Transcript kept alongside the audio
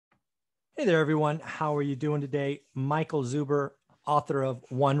Hey there, everyone. How are you doing today? Michael Zuber, author of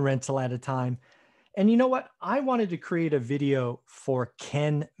One Rental at a Time. And you know what? I wanted to create a video for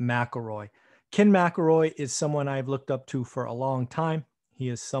Ken McElroy. Ken McElroy is someone I've looked up to for a long time. He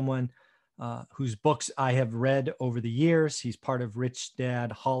is someone whose books I have read over the years. He's part of Rich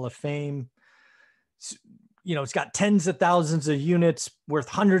Dad Hall of Fame. It's got tens of thousands of units worth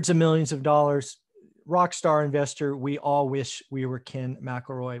hundreds of millions of dollars. Rock star investor. We all wish we were Ken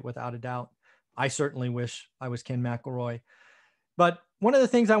McElroy, without a doubt. I certainly wish I was Ken McElroy. But one of the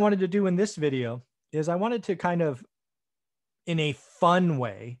things I wanted to do in this video is I wanted to kind of, in a fun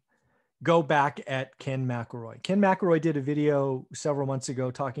way, go back at Ken McElroy. Ken McElroy did a video several months ago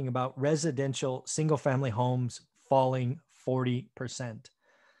talking about residential single-family homes falling 40%.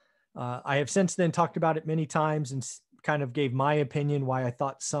 I have since then talked about it many times and kind of gave my opinion why I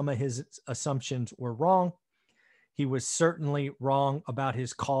thought some of his assumptions were wrong. He was certainly wrong about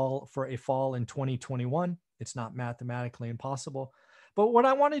his call for a fall in 2021. It's not mathematically impossible. But what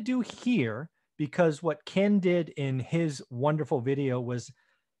I want to do here, because what Ken did in his wonderful video was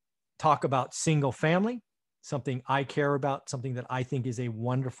talk about single family, something I care about, something that I think is a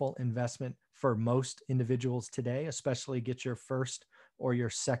wonderful investment for most individuals today, especially get your first or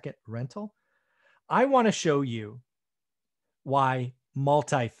your second rental. I want to show you why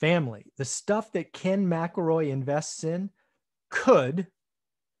multifamily, the stuff that Ken McElroy invests in, could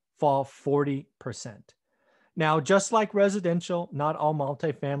fall 40%. Now, just like residential, not all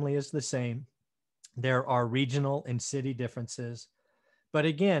multifamily is the same. There are regional and city differences. But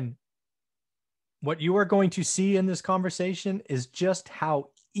again, what you are going to see in this conversation is just how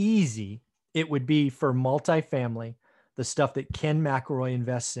easy it would be for multifamily, the stuff that Ken McElroy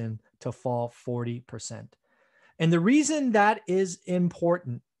invests in, to fall 40%. And the reason that is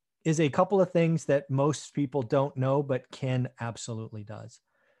important is a couple of things that most people don't know, but Ken absolutely does.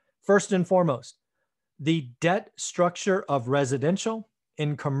 First and foremost, the debt structure of residential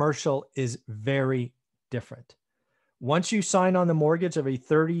and commercial is very different. Once you sign on the mortgage of a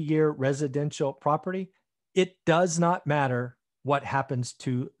 30-year residential property, it does not matter what happens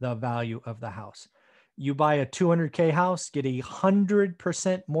to the value of the house. You buy a $200K house, get a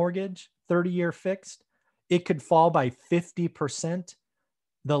 100% mortgage, 30-year fixed, it could fall by 50%.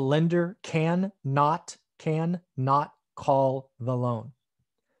 The lender cannot call the loan.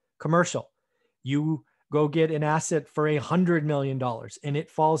 Commercial, you go get an asset for $100 million and it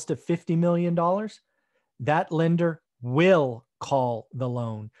falls to $50 million. That lender will call the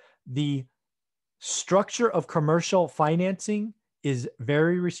loan. The structure of commercial financing is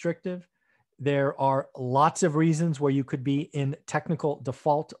very restrictive. There are lots of reasons where you could be in technical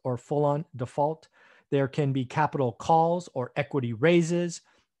default or full-on default. There can be capital calls or equity raises,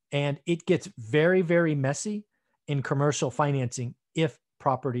 and it gets very, very messy in commercial financing if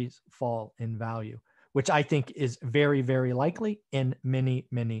properties fall in value, which I think is very, very likely in many,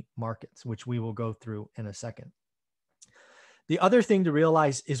 many markets, which we will go through in a second. The other thing to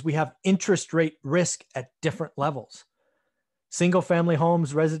realize is we have interest rate risk at different levels. Single family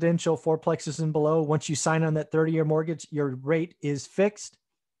homes, residential, fourplexes and below, once you sign on that 30-year mortgage, your rate is fixed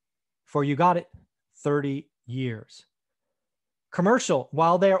for, you got it, 30 years. Commercial,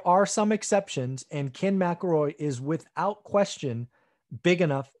 while there are some exceptions, and Ken McElroy is without question big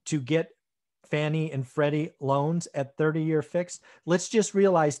enough to get Fannie and Freddie loans at 30-year fixed, let's just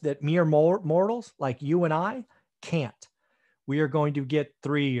realize that mere mortals like you and I can't. We are going to get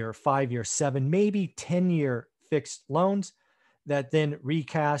 3-year, 5-year, 7, maybe 10-year fixed loans that then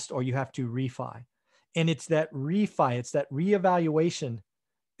recast or you have to refi. And it's that refi, it's that reevaluation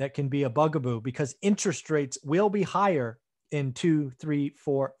that can be a bugaboo, because interest rates will be higher in 2, 3,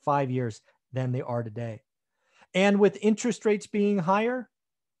 4, 5 years than they are today. And with interest rates being higher,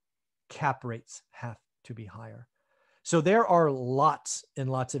 cap rates have to be higher. So there are lots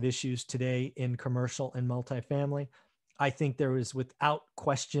and lots of issues today in commercial and multifamily. I think there is, without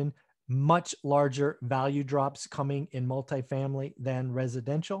question, much larger value drops coming in multifamily than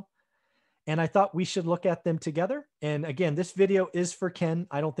residential. And I thought we should look at them together. And again, this video is for Ken.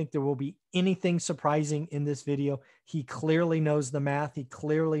 I don't think there will be anything surprising in this video. He clearly knows the math. He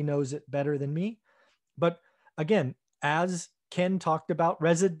clearly knows it better than me. But again, as Ken talked about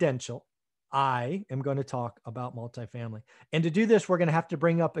residential, I am going to talk about multifamily. And to do this, we're going to have to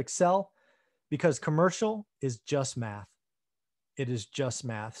bring up Excel, because commercial is just math. It is just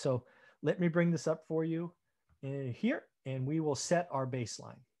math. So let me bring this up for you here, and we will set our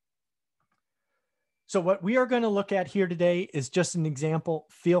baseline. So what we are going to look at here today is just an example.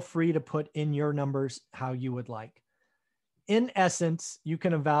 Feel free to put in your numbers how you would like. In essence, you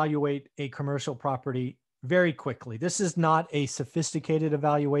can evaluate a commercial property very quickly. This is not a sophisticated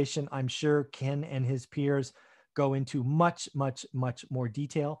evaluation. I'm sure Ken and his peers go into much, much, much more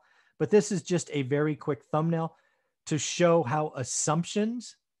detail, but this is just a very quick thumbnail to show how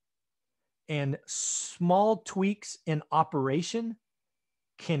assumptions and small tweaks in operation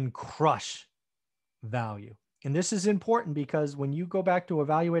can crush value. And this is important because when you go back to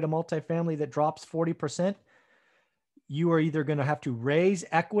evaluate a multifamily that drops 40%, you are either going to have to raise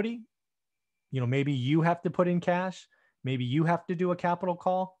equity. Maybe you have to put in cash, maybe you have to do a capital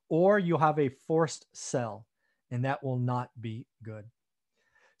call, or you'll have a forced sell, and that will not be good.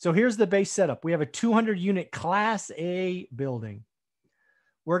 So here's the base setup. We have a 200 unit Class A building.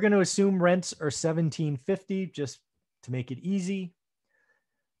 We're going to assume rents are $1,750 just to make it easy.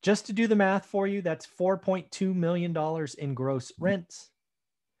 Just to do the math for you, that's $4.2 million in gross rents.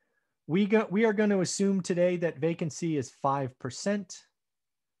 We are going to assume today that vacancy is 5%,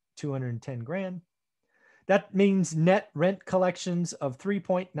 210 grand. That means net rent collections of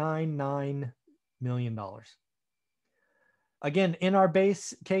 $3.99 million. Again, in our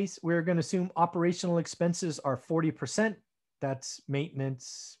base case, we're going to assume operational expenses are 40%. That's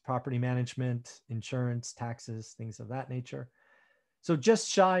maintenance, property management, insurance, taxes, things of that nature. So just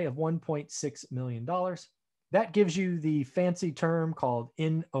shy of $1.6 million. That gives you the fancy term called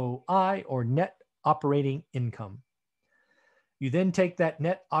NOI, or net operating income. You then take that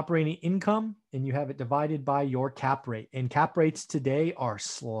net operating income and you have it divided by your cap rate. And cap rates today are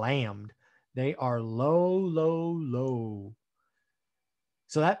slammed. They are low, low, low.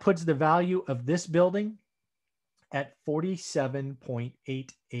 So that puts the value of this building at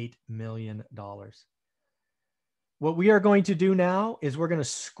 $47.88 million. What we are going to do now is we're going to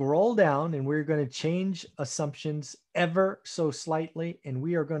scroll down and we're going to change assumptions ever so slightly. And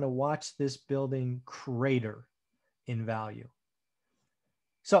we are going to watch this building crater in value.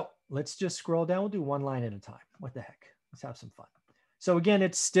 So let's just scroll down. We'll do one line at a time. What the heck? Let's have some fun. So again,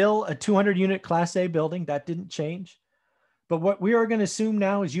 it's still a 200 unit Class A building. That didn't change. But what we are going to assume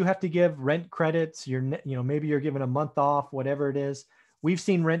now is you have to give rent credits. Maybe you're given a month off, whatever it is. We've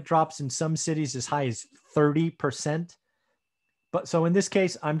seen rent drops in some cities as high as 30%. But so in this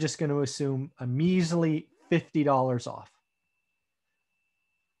case, I'm just going to assume a measly $50 off.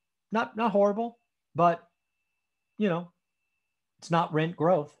 Not horrible, but it's not rent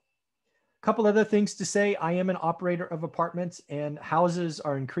growth. A couple other things to say. I am an operator of apartments, and houses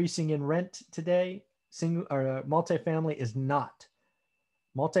are increasing in rent today. Multifamily is not.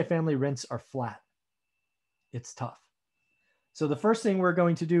 Multifamily rents are flat. It's tough. So the first thing we're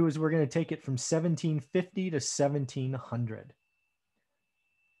going to do is we're going to take it from $1,750 to $1,700.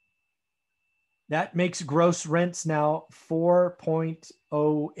 That makes gross rents now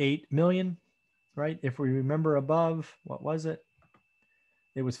 $4.08 million, right? If we remember above, what was it?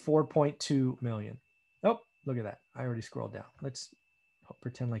 It was $4.2 million. Oh, look at that. I already scrolled down. Let's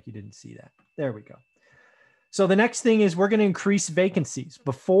pretend like you didn't see that. There we go. So the next thing is we're going to increase vacancies.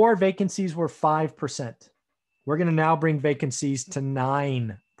 Before, vacancies were 5%. We're going to now bring vacancies to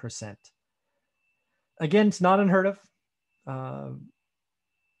 9%. Again, it's not unheard of.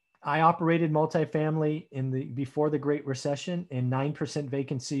 I operated multifamily before the Great Recession, and 9%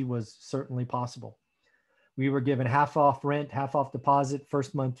 vacancy was certainly possible. We were given half off rent, half off deposit,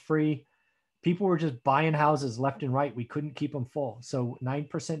 first month free. People were just buying houses left and right. We couldn't keep them full. So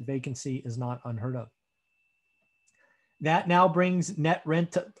 9% vacancy is not unheard of. That now brings net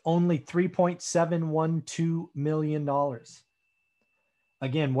rent to only $3.712 million.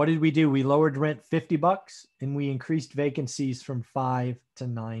 Again, what did we do? We lowered rent $50 and we increased vacancies from 5 to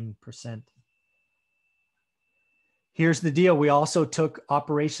 9%. Here's the deal. We also took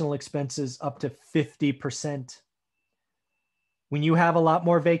operational expenses up to 50%. When you have a lot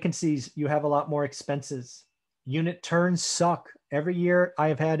more vacancies, you have a lot more expenses. Unit turns suck. Every year I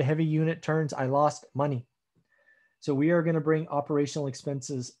have had heavy unit turns. I lost money. So we are going to bring operational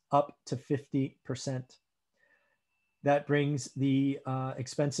expenses up to 50%. That brings the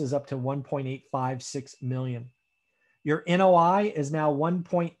expenses up to $1.856 million. Your NOI is now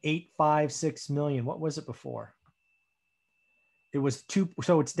 $1.856 million. What was it before? It was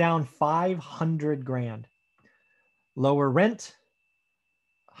so it's down 500 grand. Lower rent,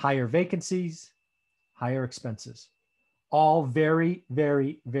 higher vacancies, higher expenses. All very,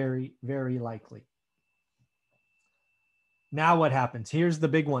 very, very, very likely. Now what happens? Here's the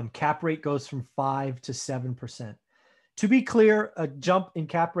big one. Cap rate goes from 5 to 7%. To be clear, a jump in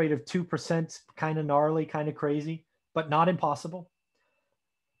cap rate of 2% is kind of gnarly, kind of crazy, but not impossible.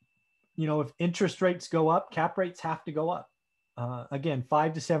 If interest rates go up, cap rates have to go up. Again,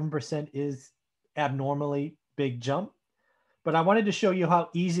 5 to 7% is abnormally big jump, but I wanted to show you how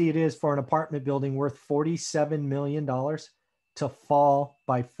easy it is for an apartment building worth $47 million to fall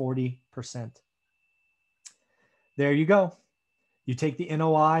by 40%. There you go. You take the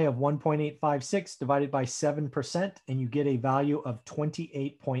NOI of 1.856 divided by 7%, and you get a value of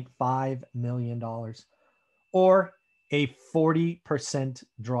 $28.5 million, or a 40%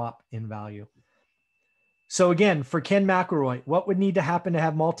 drop in value. So again, for Ken McElroy, what would need to happen to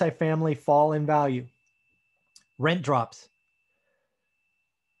have multifamily fall in value? Rent drops.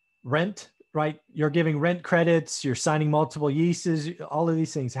 Rent, right? You're giving rent credits, you're signing multiple leases, all of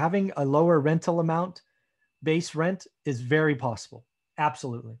these things. Having a lower rental amount, base rent, is very possible.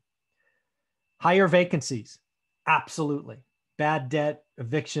 Absolutely. Higher vacancies. Absolutely. Bad debt,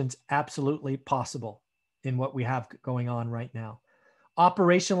 evictions, absolutely possible in what we have going on right now.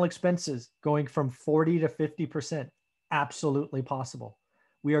 Operational expenses going from 40 to 50%. Absolutely possible.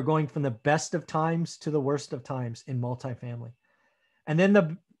 We are going from the best of times to the worst of times in multifamily. And then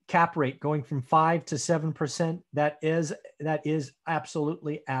the cap rate going from 5 to 7%. That is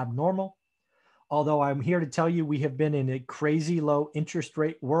absolutely abnormal. Although I'm here to tell you, we have been in a crazy low interest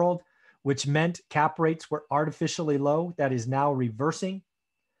rate world, which meant cap rates were artificially low. That is now reversing.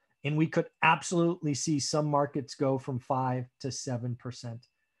 And we could absolutely see some markets go from 5 to 7%.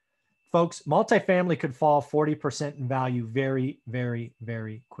 Folks, multifamily could fall 40% in value very, very,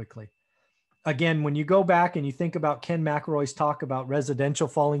 very quickly. Again, when you go back and you think about Ken McElroy's talk about residential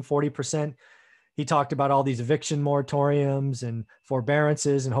falling 40%, he talked about all these eviction moratoriums and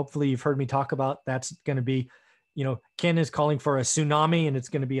forbearances. And hopefully you've heard me talk about that's going to be, Ken is calling for a tsunami, and it's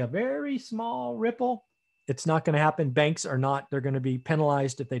going to be a very small ripple. It's not going to happen. Banks are not. They're going to be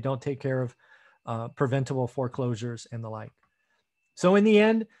penalized if they don't take care of preventable foreclosures and the like. So in the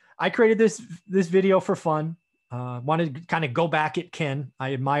end, I created this video for fun. Wanted to kind of go back at Ken.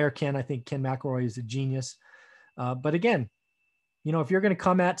 I admire Ken. I think Ken McElroy is a genius. But again, if you're going to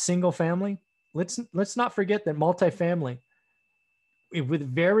come at single family, let's not forget that multifamily, with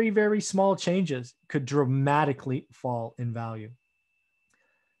very, very small changes, could dramatically fall in value.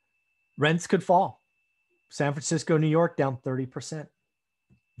 Rents could fall. San Francisco, New York, down 30%.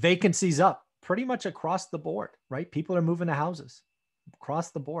 Vacancies up pretty much across the board, right? People are moving to houses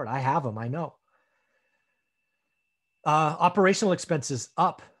across the board. I have them, I know. Operational expenses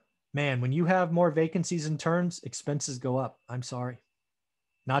up. Man, when you have more vacancies and turns, expenses go up. I'm sorry.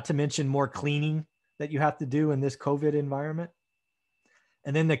 Not to mention more cleaning that you have to do in this COVID environment.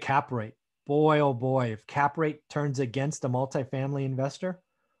 And then the cap rate. Boy, oh boy, if cap rate turns against a multifamily investor,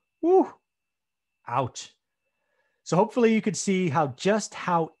 whoo, ouch. So hopefully you could see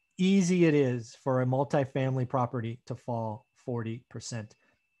how easy it is for a multifamily property to fall 40%.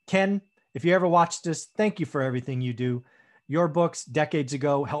 Ken, if you ever watched this, thank you for everything you do. Your books decades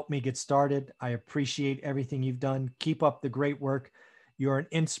ago helped me get started. I appreciate everything you've done. Keep up the great work. You're an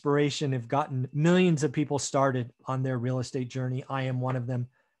inspiration. Have gotten millions of people started on their real estate journey. I am one of them.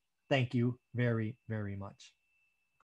 Thank you very, very much.